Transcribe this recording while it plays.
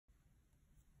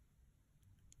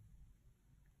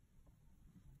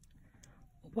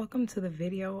Welcome to the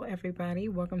video, everybody.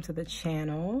 Welcome to the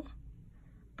channel.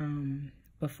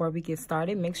 Before we get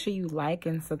started, make sure you like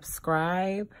and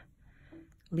subscribe.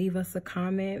 Leave us a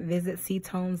comment. Visit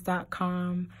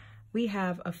SeaTonez.com. We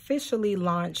have officially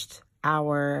launched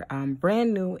our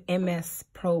brand new MS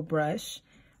Pro brush.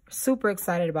 Super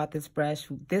excited about this brush.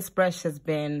 This brush has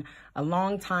been a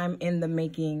long time in the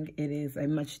making. It is a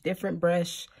much different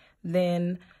brush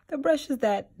than the brushes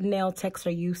that nail techs are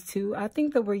used to. I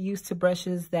think that we're used to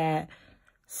brushes that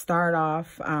start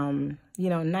off, you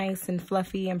know, nice and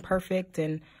fluffy and perfect,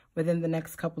 and within the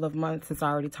next couple of months, it's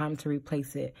already time to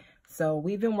replace it. So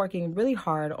we've been working really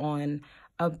hard on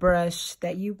a brush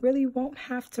that you really won't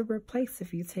have to replace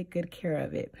if you take good care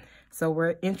of it. So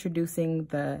we're introducing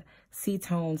the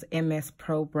SeaTonez MS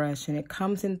Pro brush, and it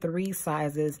comes in 3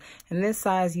 sizes. And this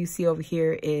size you see over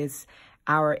here is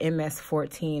our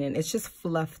MS-14, and it's just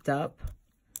fluffed up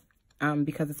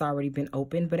because it's already been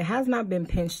opened, but it has not been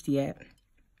pinched yet.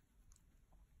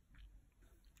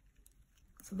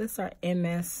 So this is our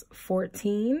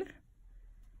MS-14,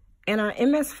 and our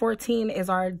MS-14 is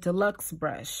our deluxe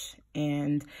brush.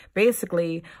 And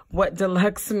basically what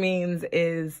deluxe means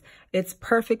is it's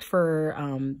perfect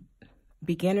for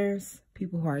beginners,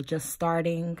 people who are just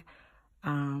starting,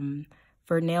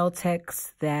 for nail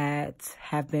techs that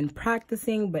have been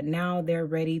practicing, but now they're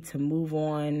ready to move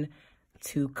on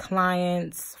to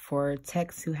clients, for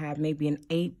techs who have maybe an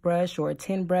 8 brush or a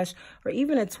 10 brush or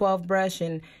even a 12 brush,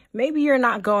 and maybe you're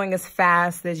not going as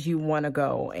fast as you want to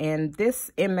go. And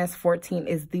this MS-14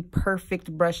 is the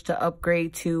perfect brush to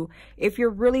upgrade to if you're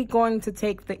really going to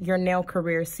take your nail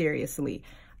career seriously.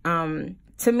 To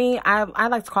me, I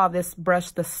like to call this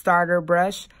brush the starter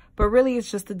brush, but really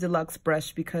it's just a deluxe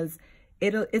brush because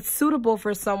it's suitable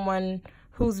for someone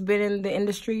who's been in the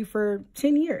industry for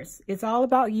 10 years. It's all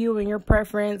about you and your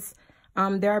preference.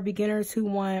 There are beginners who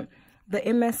want the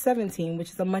MS-17, which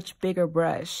is a much bigger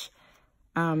brush.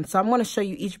 So I'm going to show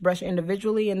you each brush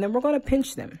individually, and then we're going to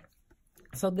pinch them.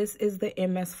 So this is the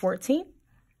MS-14.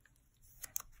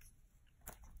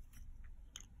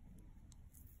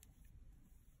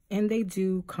 And they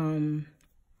do come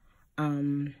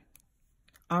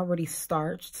already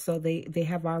starched, so they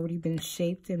have already been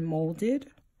shaped and molded.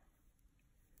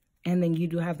 And then you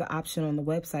do have the option on the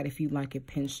website if you like it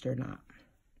pinched or not.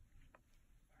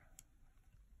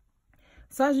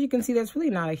 So as you can see, there's really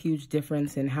not a huge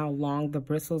difference in how long the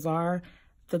bristles are.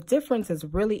 The difference is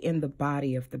really in the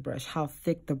body of the brush, how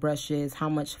thick the brush is, how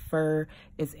much fur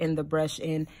is in the brush.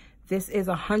 And this is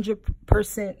 100%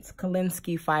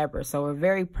 Kolinsky fiber. So we're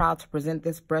very proud to present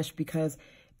this brush because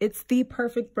it's the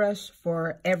perfect brush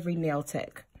for every nail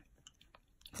tech.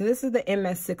 So this is the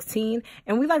MS-16,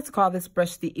 and we like to call this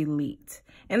brush the Elite.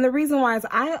 And the reason why is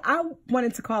I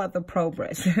wanted to call it the Pro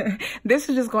brush. This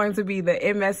is just going to be the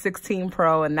MS-16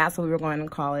 Pro, and that's what we were going to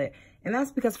call it. And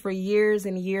that's because for years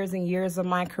and years and years of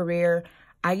my career,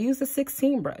 I used a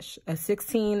 16 brush. A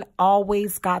 16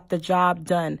 always got the job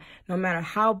done, no matter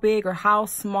how big or how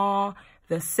small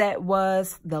the set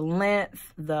was, the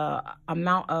length, the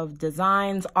amount of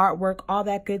designs, artwork, all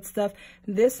that good stuff.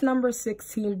 This number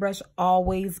 16 brush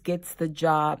always gets the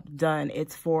job done.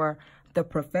 It's for the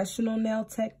professional nail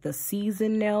tech, the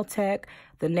seasoned nail tech,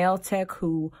 the nail tech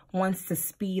who wants to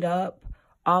speed up,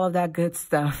 all of that good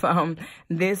stuff.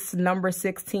 This number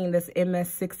 16, this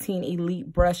MS-16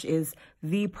 Elite brush is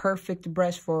the perfect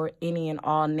brush for any and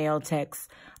all nail techs.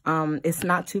 It's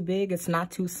not too big, it's not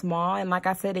too small, and like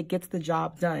I said, it gets the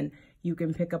job done. You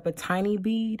can pick up a tiny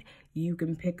bead, you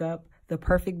can pick up the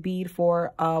perfect bead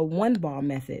for a 1-ball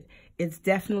method. It's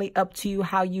definitely up to you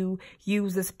how you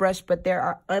use this brush, but there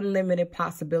are unlimited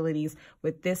possibilities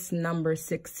with this number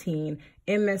 16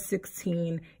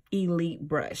 MS-16 Elite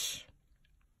brush.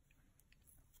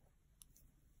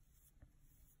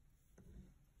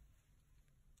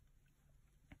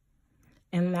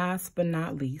 And last but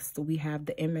not least, we have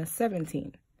the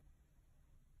MS-17.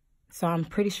 So I'm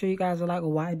pretty sure you guys are like,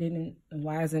 why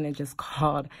isn't it just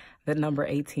called the number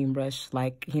 18 brush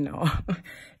like, you know,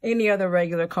 any other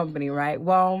regular company, right?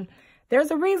 Well,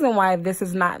 there's a reason why this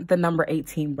is not the number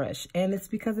 18 brush, and it's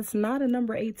because it's not a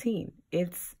number 18.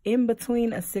 It's in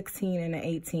between a 16 and an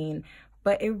 18,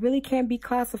 but it really can't be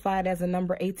classified as a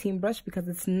number 18 brush because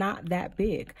it's not that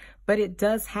big, but it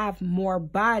does have more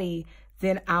body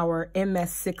than our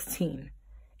MS-16.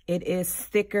 It is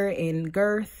thicker in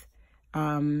girth,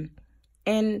 and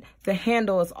the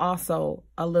handle is also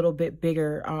a little bit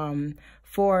bigger.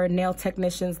 For nail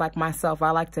technicians like myself, I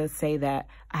like to say that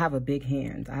I have a big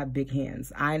hand. I have big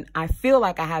hands. I feel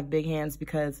like I have big hands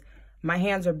because my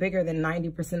hands are bigger than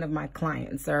 90% of my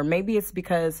clients. Or maybe it's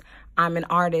because I'm an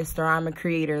artist or I'm a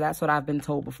creator. That's what I've been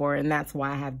told before, and that's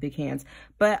why I have big hands.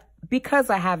 But because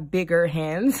I have bigger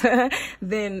hands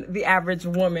than the average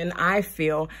woman, I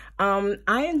feel,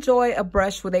 I enjoy a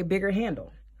brush with a bigger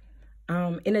handle.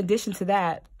 In addition to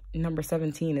that, number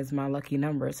 17 is my lucky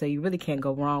number, so you really can't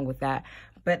go wrong with that.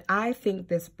 But I think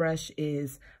this brush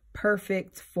is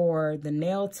perfect for the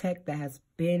nail tech that has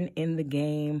been in the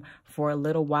game for a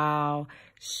little while.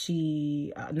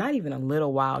 She, not even a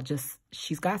little while, just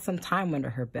she's got some time under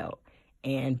her belt.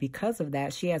 And because of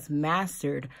that, she has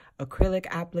mastered acrylic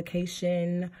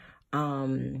application.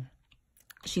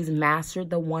 She's mastered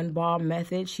the one ball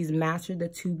method. She's mastered the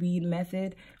 2-bead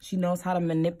method. She knows how to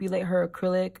manipulate her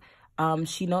acrylic.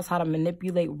 She knows how to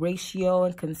manipulate ratio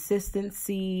and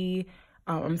consistency.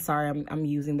 I'm sorry, I'm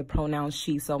using the pronoun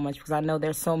she so much because I know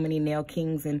there's so many nail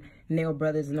kings and nail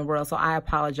brothers in the world, so I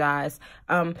apologize.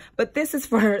 But this is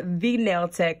for the nail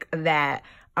tech that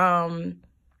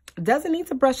doesn't need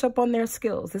to brush up on their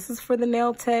skills. This is for the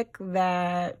nail tech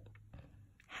that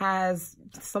has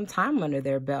some time under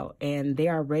their belt and they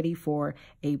are ready for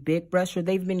a big brush, or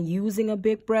they've been using a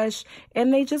big brush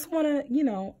and they just want to, you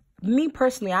know, me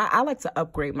personally, I like to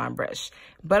upgrade my brush.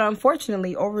 But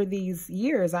unfortunately, over these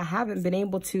years, I haven't been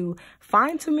able to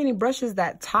find too many brushes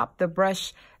that top the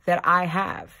brush that I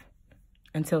have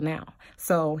until now.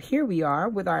 So here we are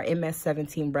with our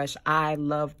MS-17 brush. I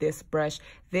love this brush.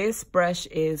 This brush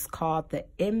is called the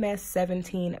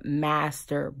MS-17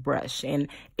 Master Brush, and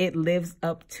it lives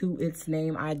up to its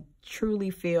name. I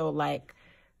truly feel like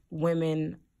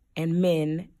women and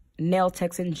men, nail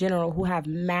techs in general, who have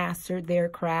mastered their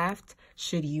craft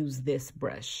should use this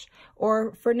brush.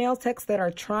 Or for nail techs that are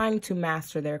trying to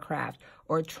master their craft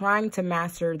or trying to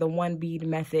master the 1-bead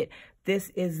method,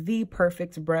 this is the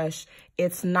perfect brush.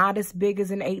 It's not as big as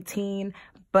an 18,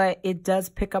 but it does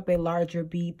pick up a larger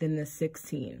bead than the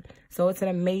 16. So it's an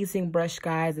amazing brush,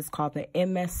 guys. It's called the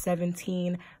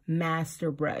MS-17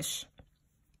 Master Brush.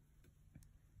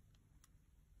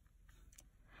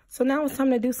 So now it's time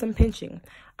to do some pinching.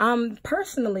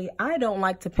 Personally, I don't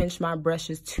like to pinch my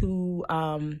brushes too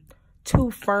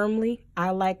firmly.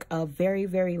 I like a very,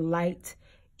 very light,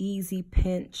 easy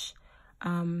pinch.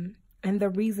 And the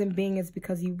reason being is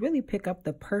because you really pick up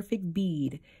the perfect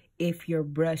bead if your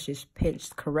brush is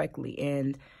pinched correctly.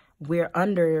 And we're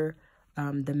under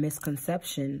the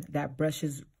misconception that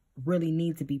brushes really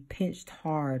need to be pinched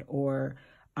hard or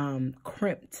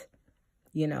crimped,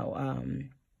 you know,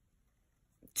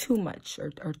 too much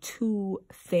or too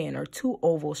thin or too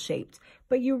oval shaped.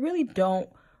 But you really don't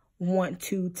want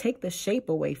to take the shape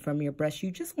away from your brush.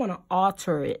 You just want to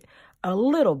alter it a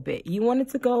little bit. You want it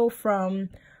to go from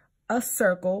a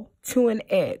circle to an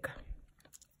egg.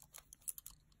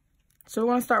 So we're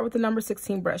going to start with the number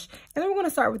 16 brush. And then we're going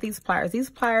to start with these pliers. These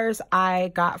pliers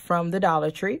I got from the Dollar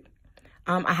Tree.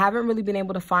 I haven't really been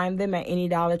able to find them at any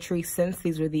Dollar Tree since.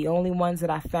 These were the only ones that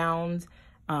I found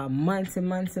months and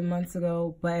months and months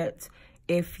ago. But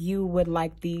if you would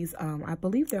like these, I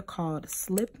believe they're called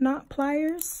slip knot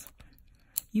pliers.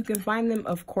 You can find them,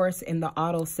 of course, in the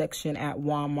auto section at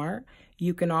Walmart.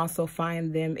 You can also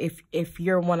find them if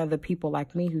you're one of the people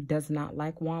like me who does not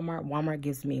like Walmart. Walmart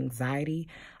gives me anxiety.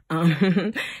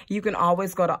 You can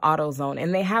always go to AutoZone,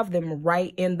 and they have them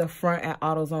right in the front at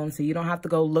AutoZone, so you don't have to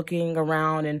go looking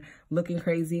around and looking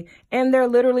crazy. And they're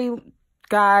literally,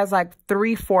 guys, like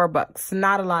 $3-4 bucks,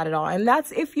 not a lot at all. And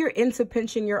that's if you're into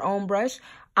pinching your own brush.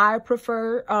 I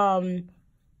prefer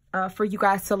for you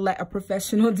guys to let a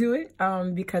professional do it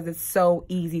because it's so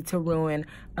easy to ruin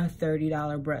a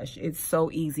 $30 brush. It's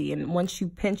so easy, and once you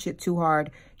pinch it too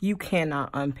hard, you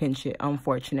cannot unpinch it,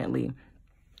 unfortunately.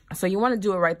 So you want to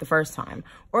do it right the first time,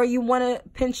 or you want to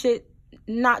pinch it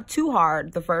not too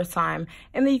hard the first time,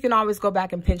 and then you can always go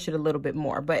back and pinch it a little bit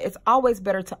more. But it's always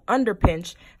better to under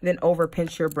pinch than over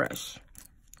pinch your brush.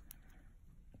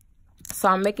 So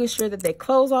I'm making sure that they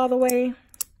close all the way,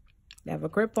 they have a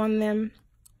grip on them.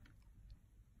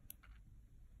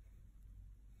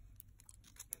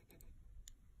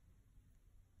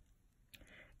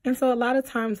 And so a lot of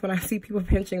times when I see people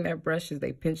pinching their brushes,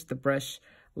 they pinch the brush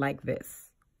like this.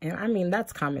 And I mean,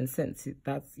 that's common sense.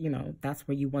 That's, you know, that's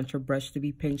where you want your brush to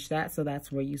be pinched at. So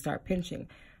that's where you start pinching.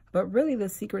 But really the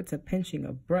secret to pinching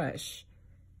a brush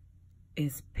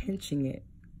is pinching it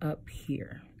up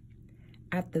here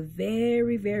at the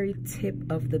very, very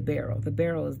tip of the barrel. The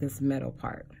barrel is this metal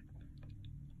part.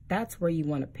 That's where you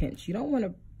want to pinch. You don't want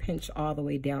to pinch all the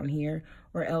way down here,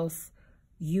 or else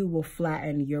you will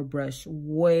flatten your brush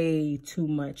way too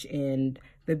much, and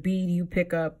the bead you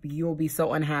pick up, you'll be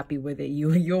so unhappy with it.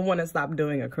 You'll want to stop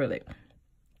doing acrylic.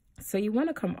 So you want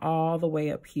to come all the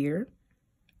way up here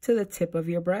to the tip of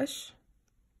your brush.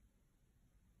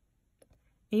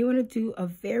 And you want to do a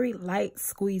very light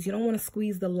squeeze. You don't want to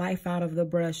squeeze the life out of the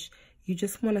brush. You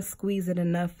just want to squeeze it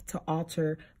enough to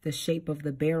alter the shape of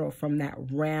the barrel from that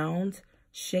round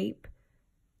shape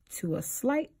to a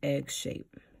slight egg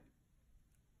shape.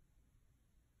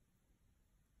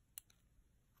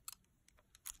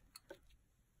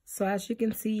 So as you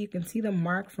can see the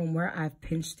mark from where I've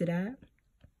pinched it at.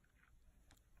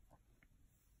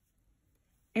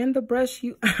 And the brush,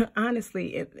 you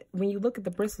honestly, when you look at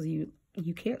the bristles,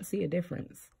 you can't see a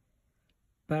difference.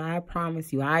 But I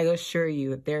promise you, I assure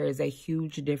you that there is a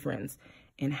huge difference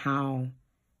in how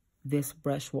this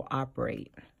brush will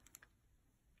operate.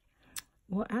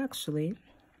 Well, actually,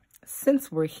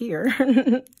 since we're here,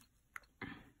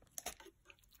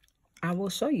 I will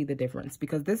show you the difference,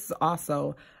 because this is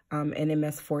also an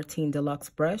MS 14 Deluxe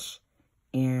brush,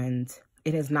 and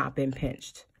it has not been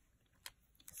pinched.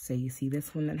 So you see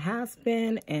this one that has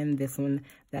been, and this one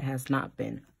that has not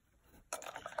been.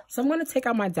 So I'm going to take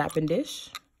out my dapping dish.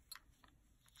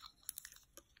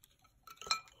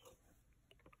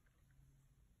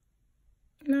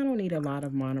 And I don't need a lot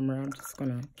of monomer. I'm just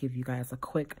going to give you guys a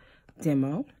quick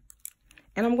demo.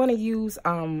 And I'm going to use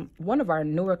one of our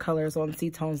newer colors on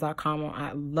SeaTonez.com.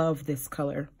 I love this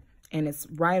color, and it's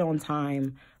right on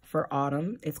time for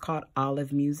autumn. It's called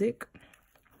Olive Music,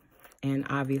 and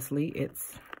obviously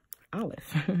it's olive.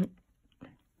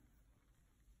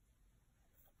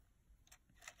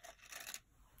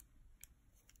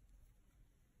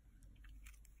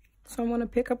 So I'm going to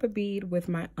pick up a bead with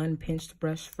my unpinched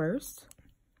brush first.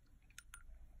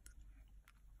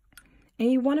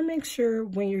 And you want to make sure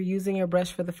when you're using your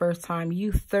brush for the first time,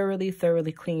 you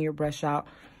thoroughly clean your brush out.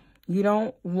 You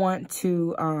don't want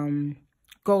to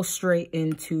go straight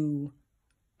into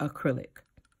acrylic.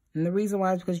 And the reason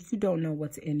why is because you don't know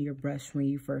what's in your brush when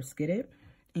you first get it.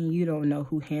 And you don't know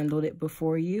who handled it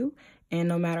before you. And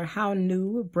no matter how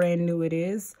new, brand new it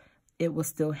is, it was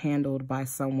still handled by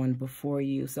someone before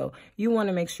you. So you want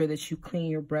to make sure that you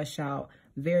clean your brush out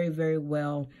very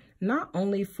well. Not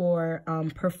only for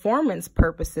performance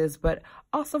purposes, but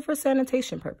also for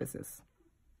sanitation purposes.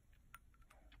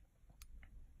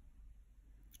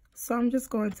 So I'm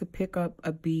just going to pick up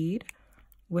a bead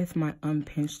with my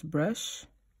unpinched brush.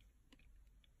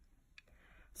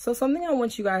 So something I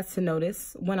want you guys to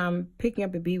notice when I'm picking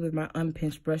up a bead with my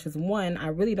unpinched brush is, one, I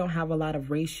really don't have a lot of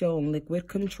ratio and liquid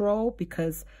control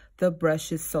because the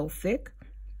brush is so thick.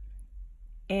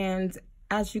 And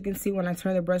as you can see, when I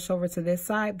turn the brush over to this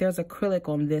side, there's acrylic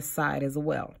on this side as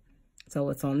well. So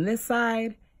it's on this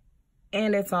side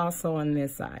and it's also on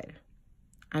this side.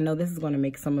 I know this is going to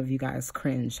make some of you guys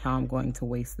cringe how I'm going to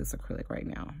waste this acrylic right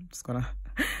now. I'm just going to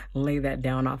lay that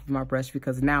down off of my brush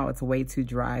because now it's way too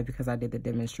dry because I did the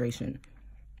demonstration.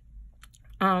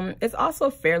 It's also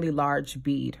a fairly large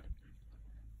bead.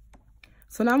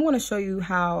 So now I'm going to show you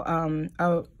how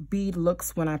a bead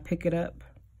looks when I pick it up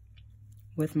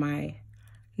with my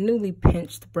newly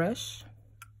pinched brush.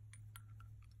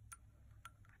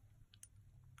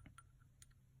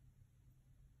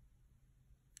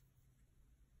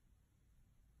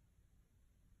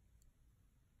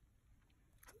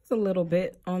 It's a little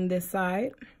bit on this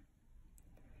side,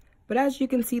 but as you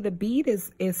can see, the bead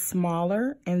is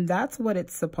smaller, and that's what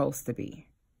it's supposed to be.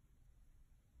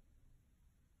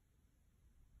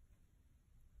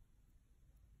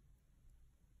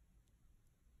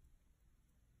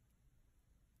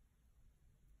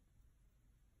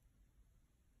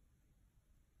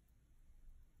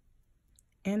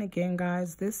 And again,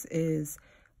 guys, this is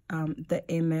the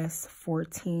MS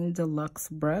 14 Deluxe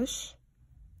brush.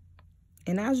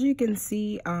 And as you can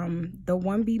see, the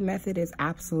 1B method is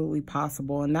absolutely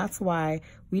possible. And that's why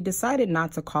we decided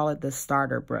not to call it the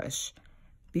starter brush,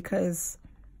 because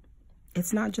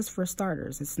it's not just for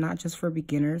starters. It's not just for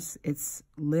beginners. It's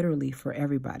literally for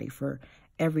everybody, for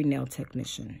every nail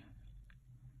technician.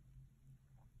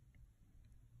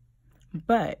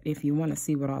 But if you want to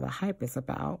see what all the hype is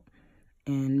about,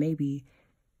 and maybe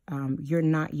you're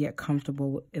not yet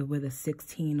comfortable with a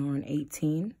 16 or an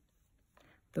 18,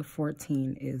 the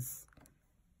 14 is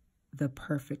the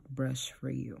perfect brush for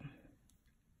you.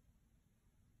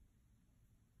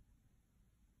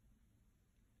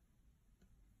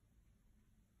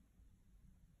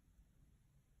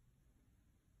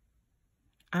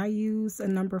 I use a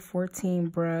number 14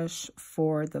 brush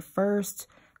for the first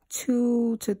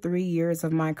 2 to 3 years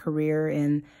of my career,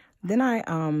 and then I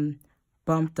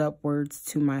bumped upwards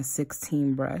to my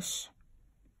 16 brush.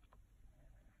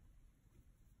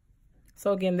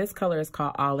 So again, this color is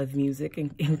called Olive Music,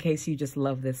 in case you just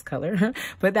love this color.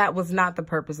 But that was not the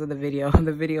purpose of the video.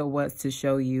 The video was to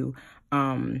show you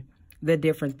the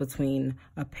difference between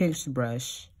a pinched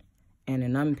brush and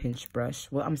an unpinched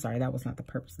brush. Well, I'm sorry, that was not the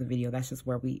purpose of the video. That's just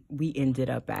where we ended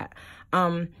up at.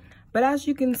 But as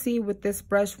you can see with this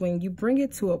brush, when you bring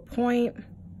it to a point,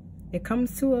 it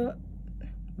comes to a,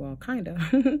 well, kind of,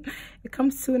 it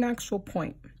comes to an actual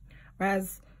point.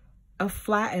 Whereas a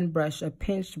flattened brush, a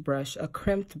pinched brush, a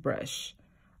crimped brush,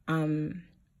 it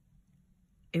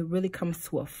really comes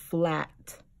to a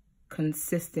flat,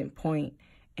 consistent point,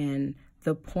 and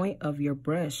the point of your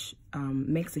brush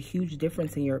makes a huge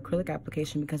difference in your acrylic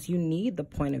application, because you need the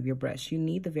point of your brush. You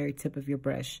need the very tip of your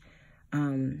brush.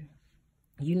 You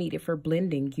need it for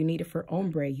blending. You need it for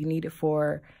ombre. You need it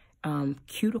for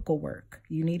cuticle work.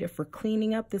 You need it for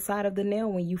cleaning up the side of the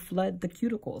nail when you flood the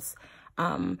cuticles.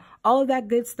 All of that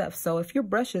good stuff. So if your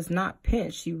brush is not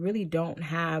pinched, you really don't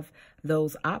have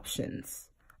those options,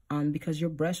 because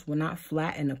your brush will not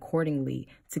flatten accordingly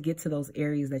to get to those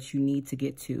areas that you need to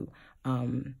get to,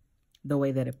 the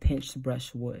way that a pinched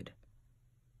brush would.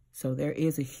 So there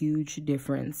is a huge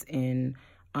difference in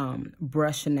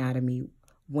brush anatomy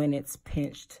when it's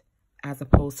pinched as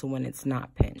opposed to when it's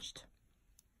not pinched.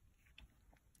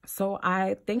 So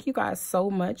I thank you guys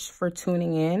so much for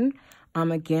tuning in.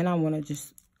 Again, I want to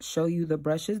just show you the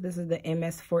brushes. This is the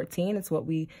MS-14. It's what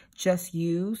we just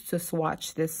used to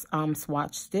swatch this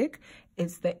swatch stick.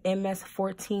 It's the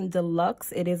MS-14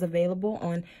 Deluxe. It is available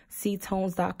on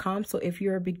SeaTonez.com. So if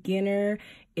you're a beginner,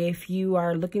 if you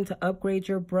are looking to upgrade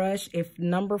your brush, if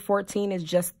number 14 is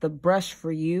just the brush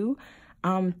for you,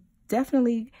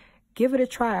 definitely give it a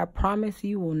try. I promise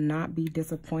you will not be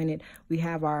disappointed. We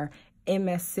have our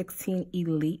MS-16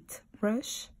 Elite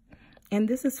brush. And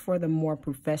this is for the more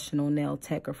professional nail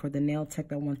tech, or for the nail tech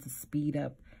that wants to speed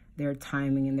up their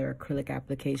timing in their acrylic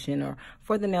application, or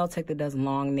for the nail tech that does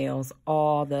long nails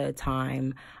all the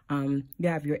time. You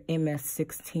have your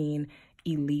MS-16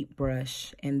 Elite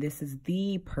brush, and this is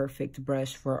the perfect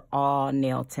brush for all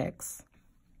nail techs.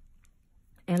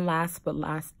 And last but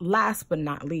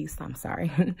not least, I'm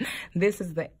sorry, this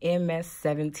is the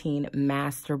MS-17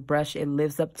 Master Brush. It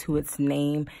lives up to its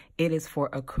name. It is for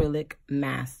acrylic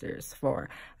masters, for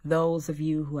those of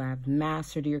you who have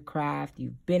mastered your craft.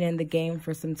 You've been in the game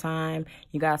for some time.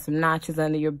 You got some notches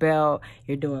under your belt.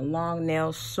 You're doing long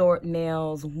nails, short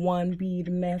nails, one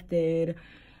bead method,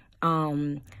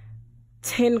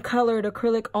 10 colored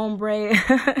acrylic ombre,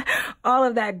 all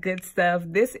of that good stuff.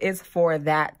 This is for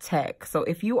that tech. So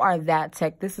if you are that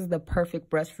tech, this is the perfect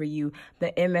brush for you.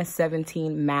 The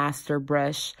MS-17 Master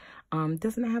Brush.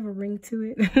 Doesn't have a ring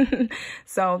to it.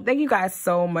 So thank you guys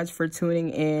so much for tuning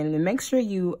in. And make sure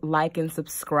you like and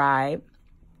subscribe.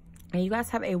 And you guys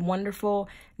have a wonderful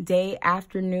day,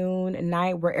 afternoon,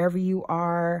 night, wherever you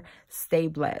are. Stay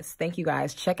blessed. Thank you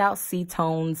guys. Check out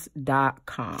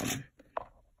SeaTonez.com.